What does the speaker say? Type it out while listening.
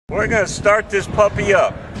We're going to start this puppy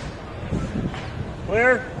up.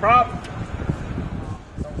 Clear? Prop?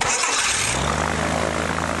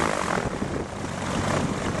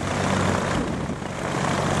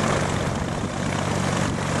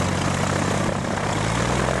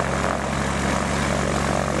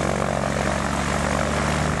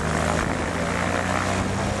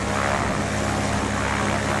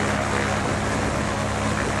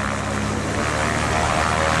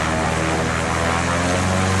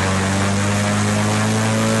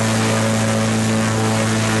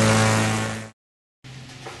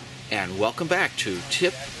 And welcome back to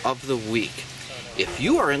Tip of the Week. If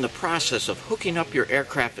you are in the process of hooking up your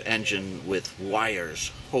aircraft engine with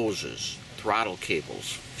wires, hoses, throttle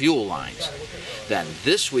cables, fuel lines, then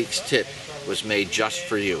this week's tip was made just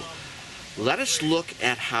for you. Let us look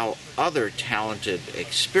at how other talented,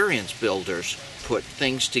 experienced builders put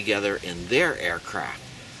things together in their aircraft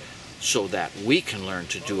so that we can learn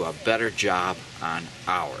to do a better job on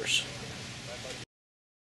ours.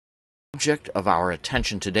 The subject of our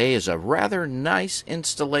attention today is a rather nice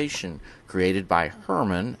installation created by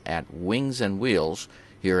Herman at Wings and Wheels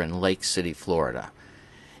here in Lake City, Florida.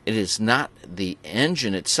 It is not the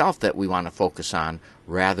engine itself that we want to focus on,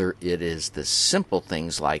 rather it is the simple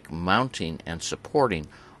things like mounting and supporting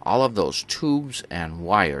all of those tubes and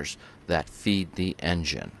wires that feed the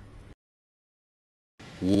engine.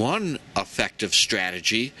 One effective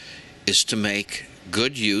strategy is to make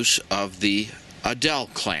good use of the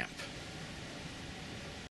Adele Clamp.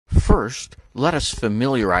 First, let us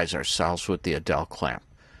familiarize ourselves with the Adele Clamp.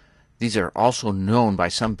 These are also known by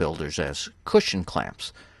some builders as cushion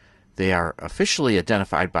clamps. They are officially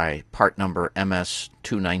identified by part number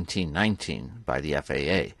MS-21919 by the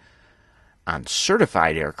FAA. On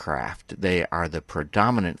certified aircraft, they are the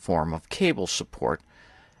predominant form of cable support,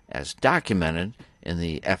 as documented in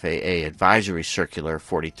the FAA Advisory Circular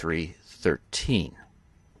 4313.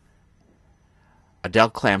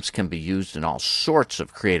 Adele clamps can be used in all sorts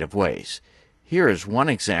of creative ways. Here is one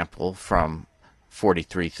example from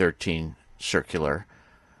 4313 circular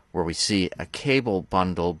where we see a cable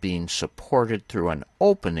bundle being supported through an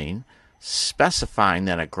opening, specifying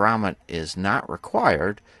that a grommet is not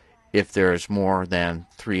required if there is more than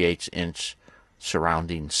 3/8 inch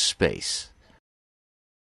surrounding space.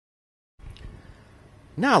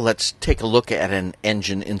 Now let's take a look at an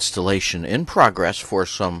engine installation in progress for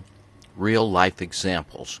some real-life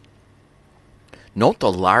examples. Note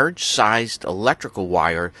the large-sized electrical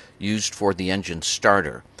wire used for the engine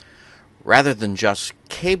starter. Rather than just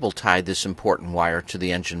cable tie this important wire to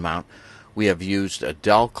the engine mount, we have used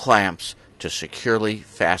Adele clamps to securely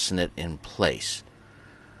fasten it in place.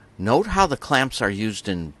 Note how the clamps are used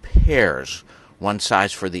in pairs, one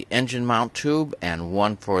size for the engine mount tube and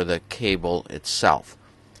one for the cable itself.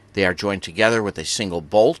 They are joined together with a single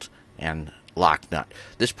bolt and lock nut.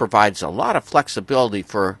 This provides a lot of flexibility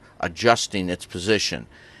for adjusting its position.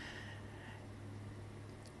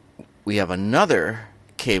 We have another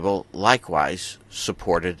cable likewise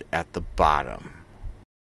supported at the bottom.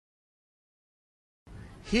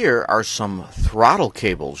 Here are some throttle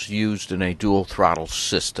cables used in a dual throttle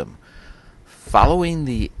system. Following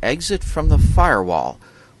the exit from the firewall,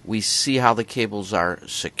 we see how the cables are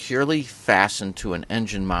securely fastened to an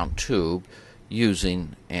engine mount tube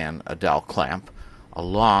using an Adele clamp,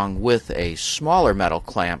 along with a smaller metal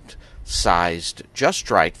clamp sized just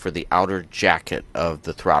right for the outer jacket of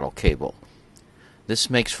the throttle cable. This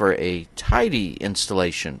makes for a tidy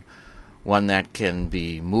installation, one that can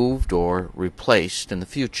be moved or replaced in the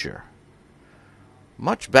future.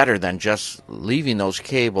 Much better than just leaving those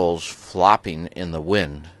cables flopping in the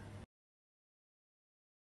wind.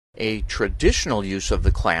 A traditional use of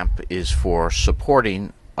the clamp is for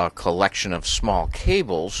supporting a collection of small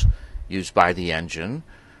cables used by the engine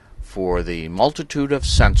for the multitude of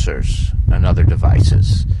sensors and other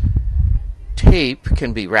devices. Tape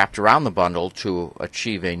can be wrapped around the bundle to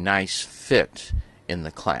achieve a nice fit in the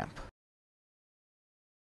clamp.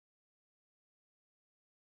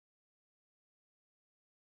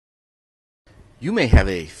 You may have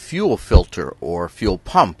a fuel filter or fuel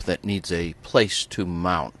pump that needs a place to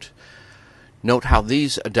mount. Note how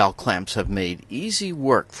these Adele clamps have made easy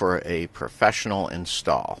work for a professional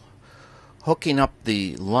install. Hooking up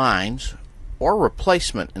the lines or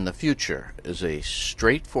replacement in the future is a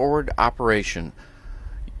straightforward operation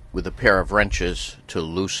with a pair of wrenches to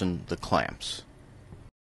loosen the clamps.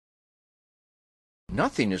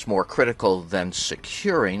 Nothing is more critical than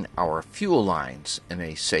securing our fuel lines in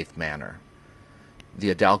a safe manner.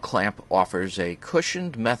 The Adele clamp offers a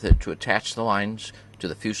cushioned method to attach the lines to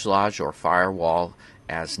the fuselage or firewall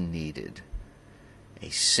as needed. A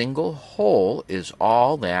single hole is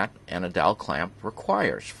all that an Adele clamp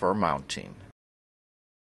requires for mounting.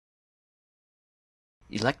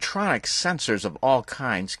 Electronic sensors of all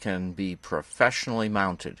kinds can be professionally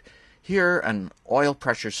mounted. Here, an oil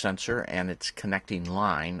pressure sensor and its connecting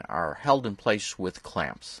line are held in place with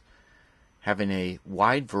clamps. Having a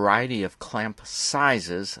wide variety of clamp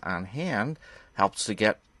sizes on hand helps to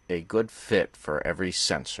get a good fit for every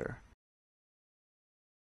sensor.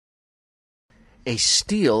 A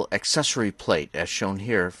steel accessory plate, as shown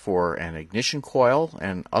here for an ignition coil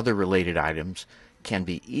and other related items, can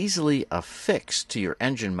be easily affixed to your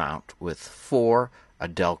engine mount with 4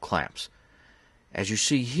 Adele clamps. As you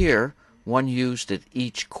see here, one used at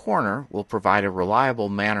each corner will provide a reliable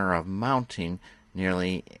manner of mounting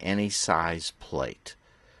nearly any size plate.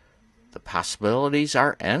 The possibilities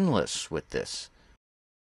are endless with this.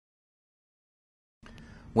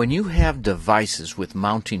 When you have devices with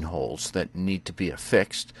mounting holes that need to be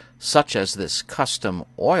affixed, such as this custom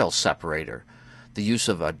oil separator, the use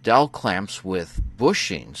of Adele clamps with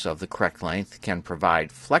bushings of the correct length can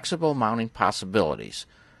provide flexible mounting possibilities.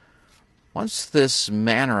 Once this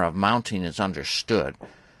manner of mounting is understood,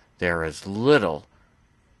 there is little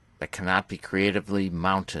that cannot be creatively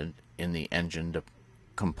mounted in the engine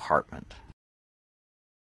compartment.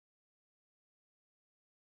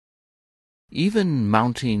 Even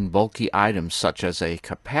mounting bulky items such as a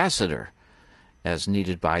capacitor, as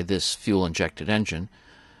needed by this fuel-injected engine,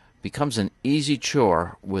 becomes an easy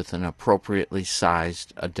chore with an appropriately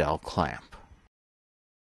sized Adele clamp.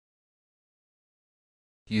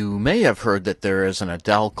 You may have heard that there is an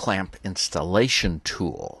Adele clamp installation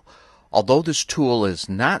tool. Although this tool is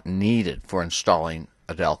not needed for installing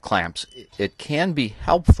Adele clamps, it can be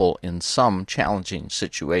helpful in some challenging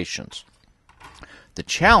situations. The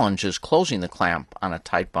challenge is closing the clamp on a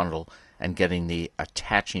tight bundle and getting the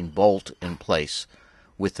attaching bolt in place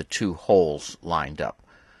with the 2 holes lined up.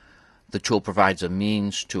 The tool provides a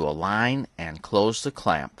means to align and close the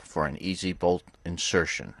clamp for an easy bolt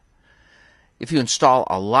insertion. If you install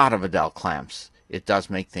a lot of Adele clamps, it does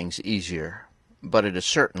make things easier, but it is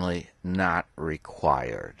certainly not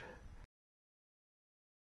required.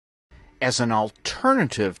 As an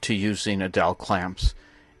alternative to using Adele clamps,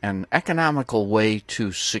 an economical way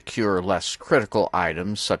to secure less critical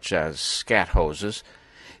items, such as scat hoses,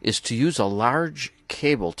 is to use a large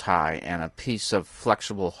cable tie and a piece of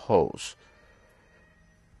flexible hose.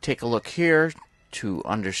 Take a look here to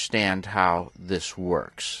understand how this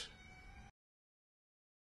works.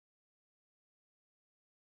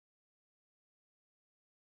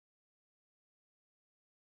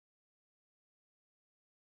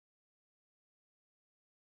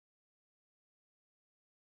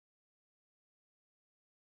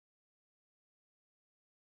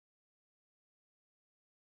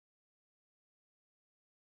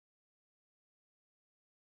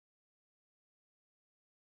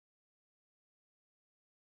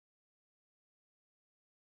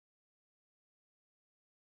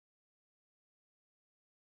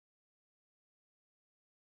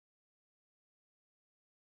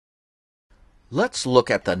 Let's look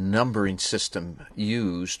at the numbering system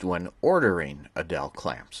used when ordering Adele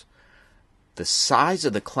clamps. The size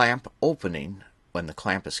of the clamp opening, when the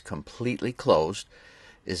clamp is completely closed,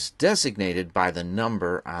 is designated by the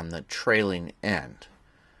number on the trailing end,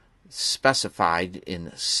 specified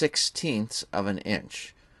in 1/16 of an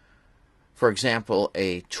inch. For example,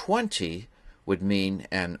 a 20 would mean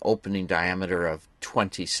an opening diameter of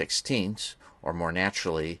 20/16, or more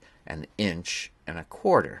naturally, an inch and a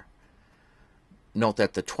quarter. Note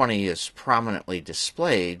that the 20 is prominently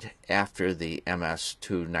displayed after the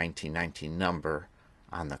MS21919 number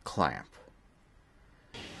on the clamp.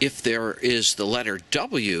 If there is the letter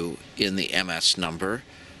W in the MS number,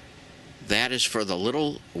 that is for the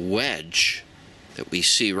little wedge that we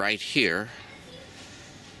see right here,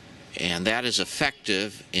 and that is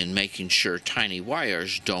effective in making sure tiny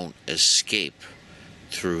wires don't escape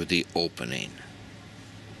through the opening.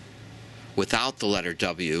 Without the letter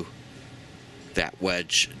W, that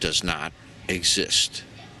wedge does not exist.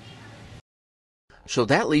 So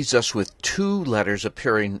that leaves us with 2 letters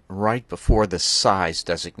appearing right before the size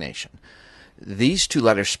designation. These 2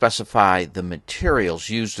 letters specify the materials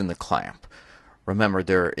used in the clamp. Remember,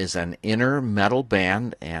 there is an inner metal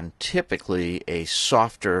band and typically a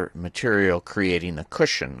softer material creating a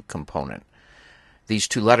cushion component. These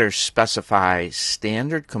 2 letters specify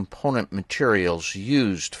standard component materials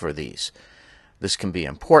used for these. This can be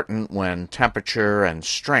important when temperature and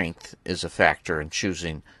strength is a factor in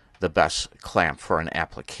choosing the best clamp for an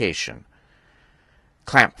application.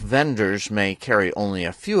 Clamp vendors may carry only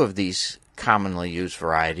a few of these commonly used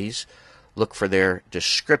varieties, look for their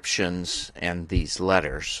descriptions and these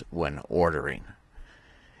letters when ordering.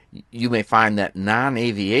 You may find that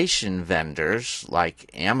non-aviation vendors like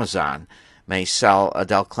Amazon may sell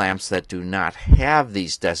Adele clamps that do not have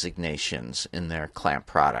these designations in their clamp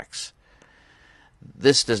products.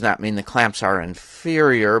 This does not mean the clamps are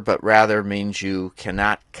inferior, but rather means you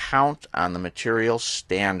cannot count on the material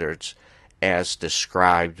standards as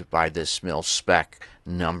described by this mil-spec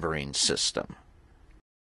numbering system.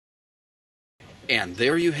 And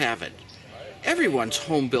there you have it. Everyone's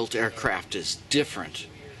home-built aircraft is different,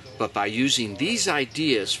 but by using these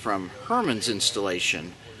ideas from Herman's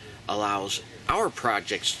installation allows our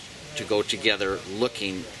projects to go together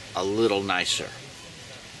looking a little nicer.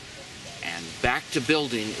 And back to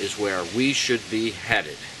building is where we should be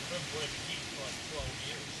headed.